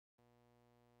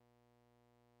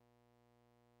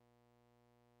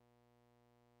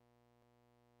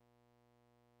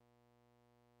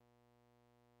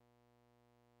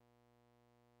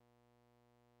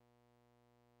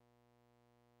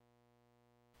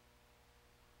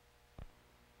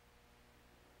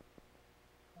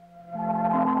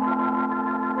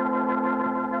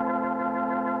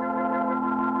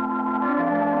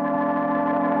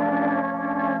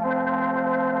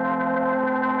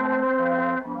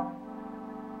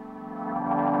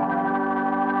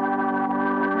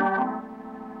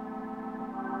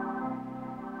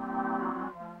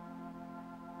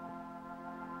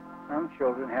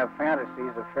children have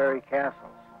fantasies of fairy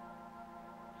castles.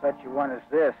 Such a one as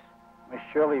this must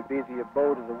surely be the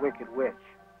abode of the Wicked Witch.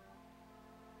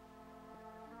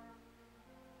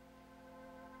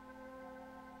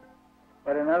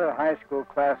 But another high school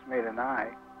classmate and I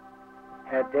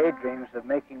had daydreams of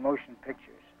making motion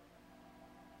pictures.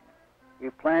 We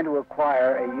planned to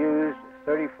acquire a used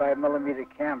 35mm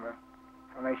camera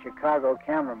from a Chicago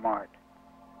camera mart.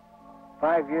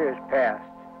 5 years passed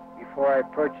before I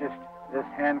purchased this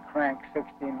hand-cranked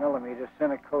 16mm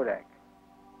Cine Kodak.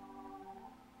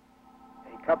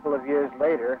 A couple of years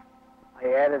later, I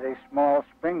added a small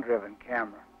spring-driven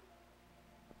camera.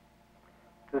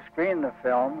 To screen the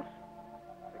films,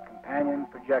 the companion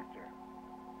projector.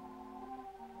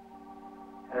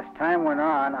 As time went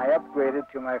on, I upgraded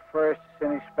to my first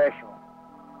Cine Special.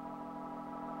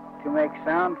 To make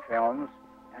sound films,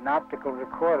 an optical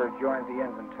recorder joined the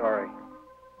inventory.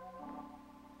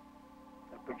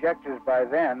 The projectors by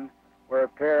then were a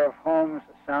pair of Holmes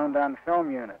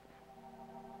sound-on-film units.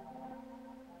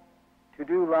 To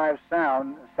do live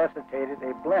sound necessitated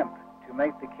a blimp to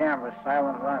make the camera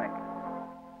silent running.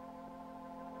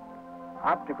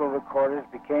 Optical recorders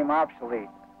became obsolete,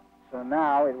 so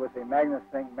now it was a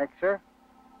MagnaSync mixer,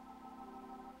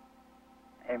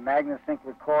 a MagnaSync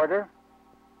recorder,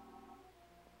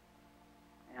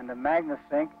 and a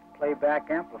MagnaSync playback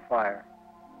amplifier.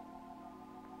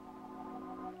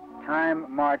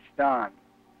 Time marched on.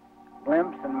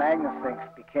 Blimps and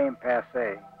MagnaSyncs became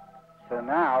passé, so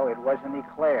now it was an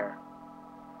eclair.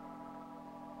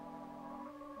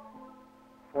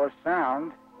 For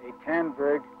sound, a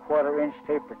Tandberg quarter-inch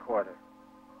tape recorder.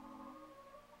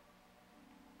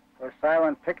 For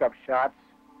silent pickup shots,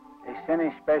 a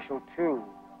Cine Special 2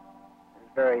 is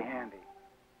very handy.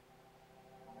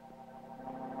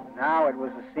 Now it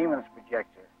was a Siemens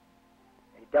projector,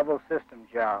 a double system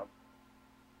job,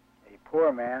 a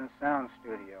poor man's sound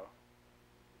studio.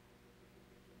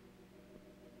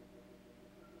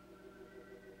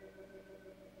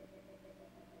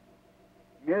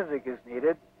 Music is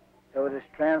needed, so it is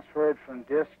transferred from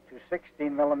disc to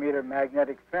 16mm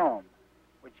magnetic film,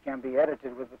 which can be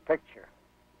edited with the picture.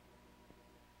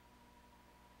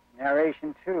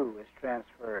 Narration, too, is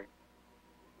transferred.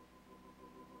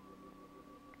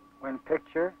 When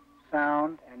picture,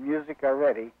 sound, and music are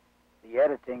ready, the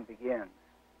editing begins.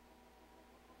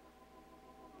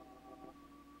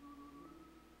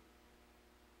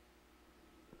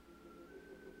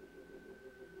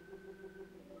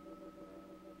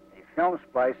 A film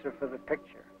splicer for the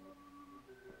picture.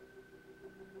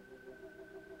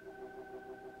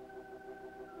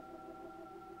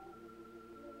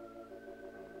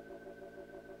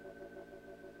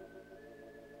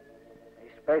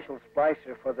 Special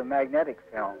splicer for the magnetic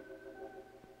film.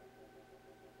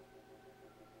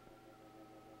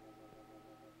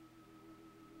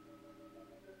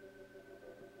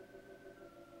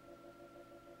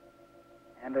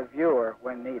 And a viewer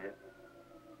when needed.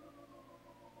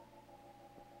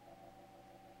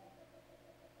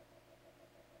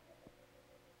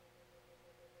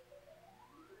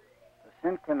 The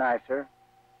synchronizer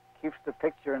keeps the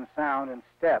picture and sound in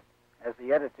step as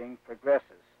the editing progresses.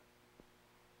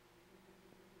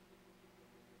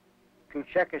 To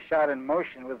check a shot in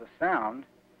motion with the sound,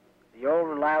 the old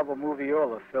reliable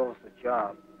Moviola fills the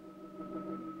job.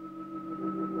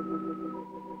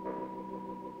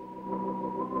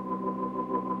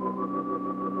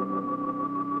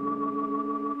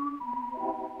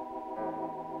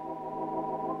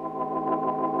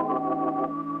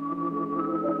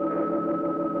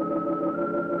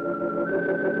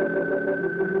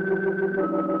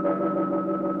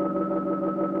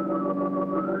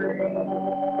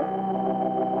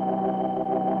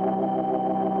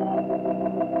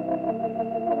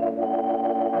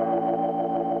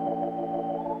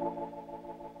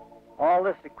 All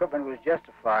this equipment was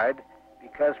justified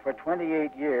because for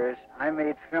 28 years I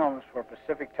made films for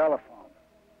Pacific Telephone.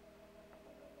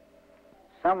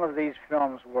 Some of these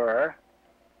films were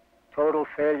Total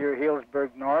Failure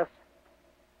Healdsburg North,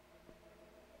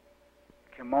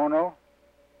 Kimono,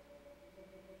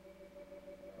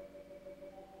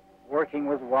 Working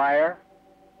with Wire,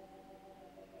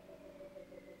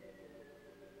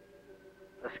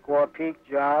 The Squaw Peak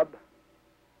Job,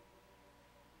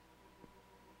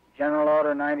 General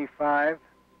Order 95,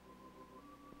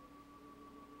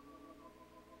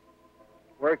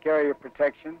 Work Area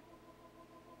Protection,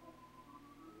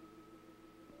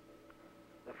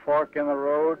 The Fork in the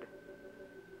Road,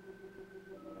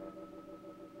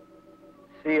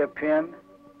 See a Pin,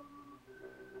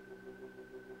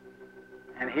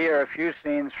 and here are a few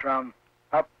scenes from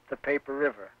Up the Paper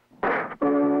River.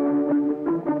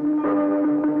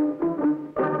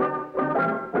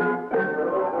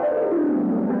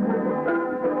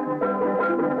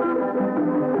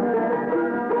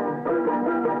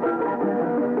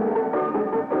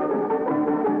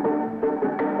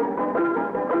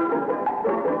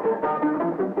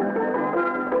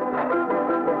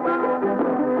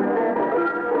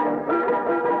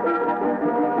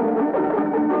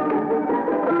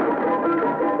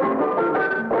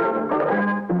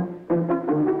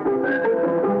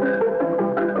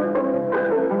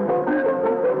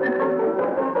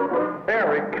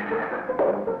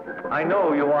 I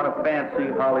know you want a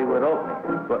fancy Hollywood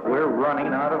opening, but we're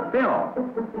running out of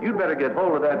film. You'd better get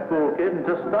hold of that fool kid and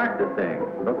just start the thing,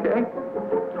 okay?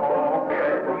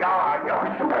 Okay,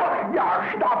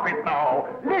 yeah, stop it now.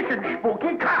 Listen,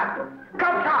 Spooky, cut.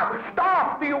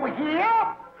 Stop, do you hear?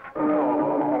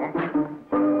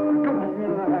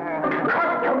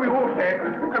 Cut the music.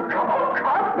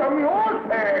 Cut the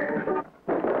music.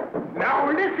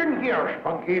 Now listen here,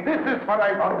 Spunky. This is what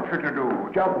I want you to do.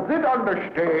 Just sit on the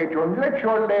stage and let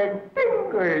your leg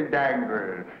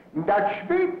dingle-dangle. That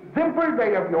sweet, simple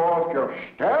way of yours, just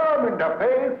stare 'em in the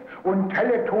face and tell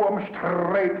it to 'em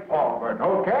straightforward,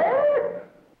 okay?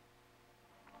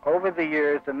 Over the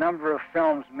years, the number of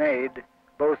films made,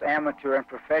 both amateur and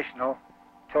professional,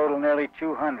 total nearly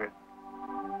 200.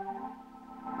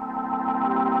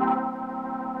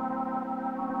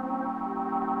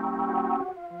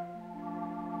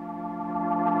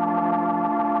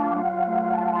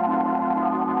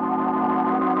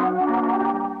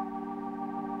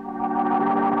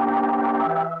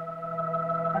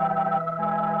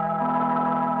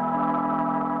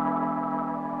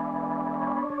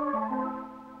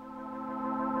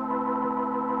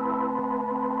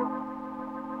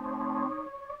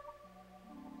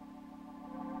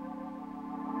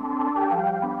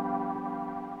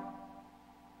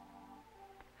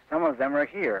 Some of them are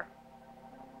here.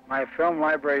 My film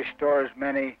library stores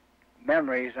many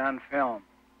memories on film.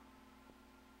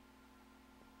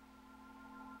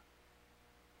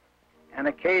 An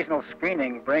occasional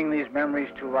screening brings these memories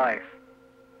to life.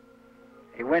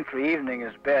 A wintry evening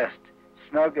is best,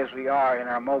 snug as we are in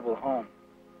our mobile home.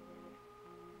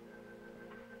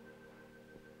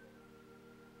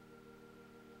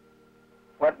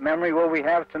 What memory will we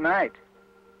have tonight?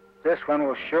 This one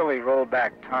will surely roll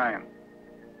back time.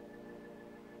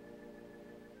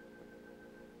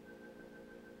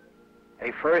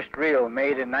 A first reel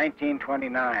made in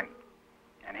 1929,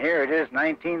 and here it is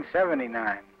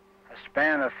 1979, a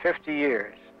span of 50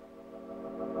 years.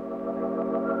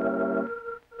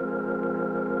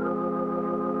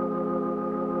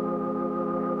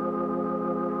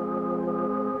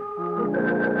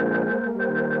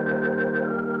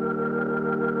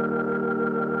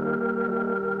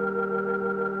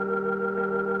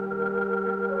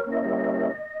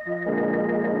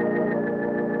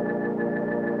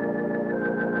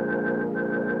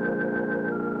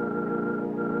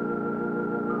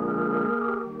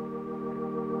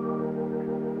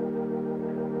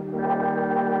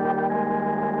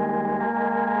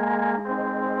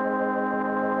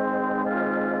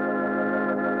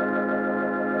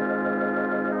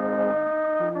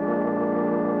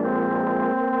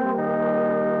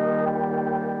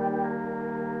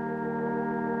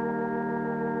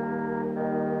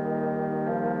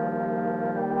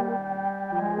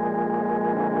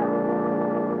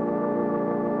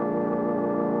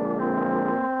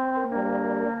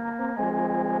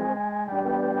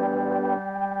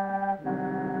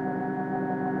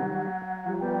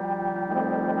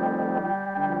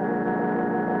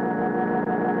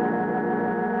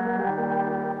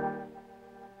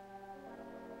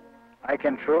 I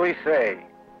can truly say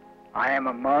I am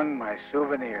among my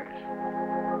souvenirs.